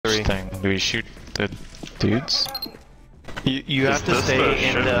thing? Do we shoot the dudes? You have to stay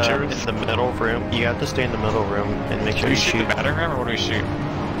in the middle room. You have to stay in the middle room and make sure you shoot the battering ram, or what do we shoot?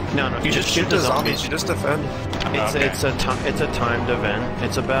 No, You just shoot the zombies. You just defend. It's a timed event.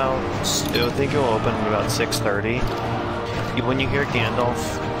 It's about. I think it will open at about 6:30. When you hear Gandalf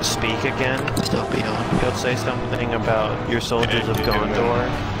speak again, he'll say something about your soldiers of Gondor.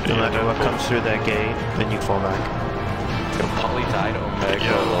 No matter what comes through that gate, then you fall back. Yo, Polly died Omega.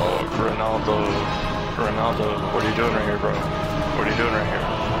 Yo, Ronaldo, what are you doing right here, bro? What are you doing right here?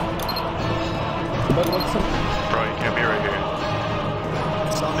 Bro, you can't be right here.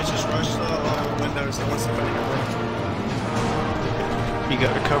 Zombies just rush the windows. They want somebody to go. You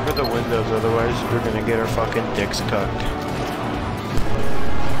gotta cover the windows, otherwise we're gonna get our fucking dicks cooked.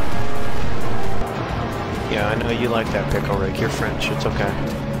 Yeah, I know you like that pickle, Rick. You're French. It's okay.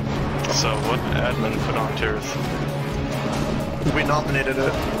 So, what admin put on tiers? We nominated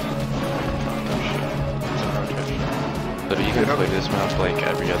it. So you can play this map like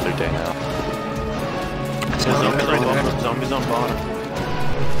every other day now. Zombies on bottom.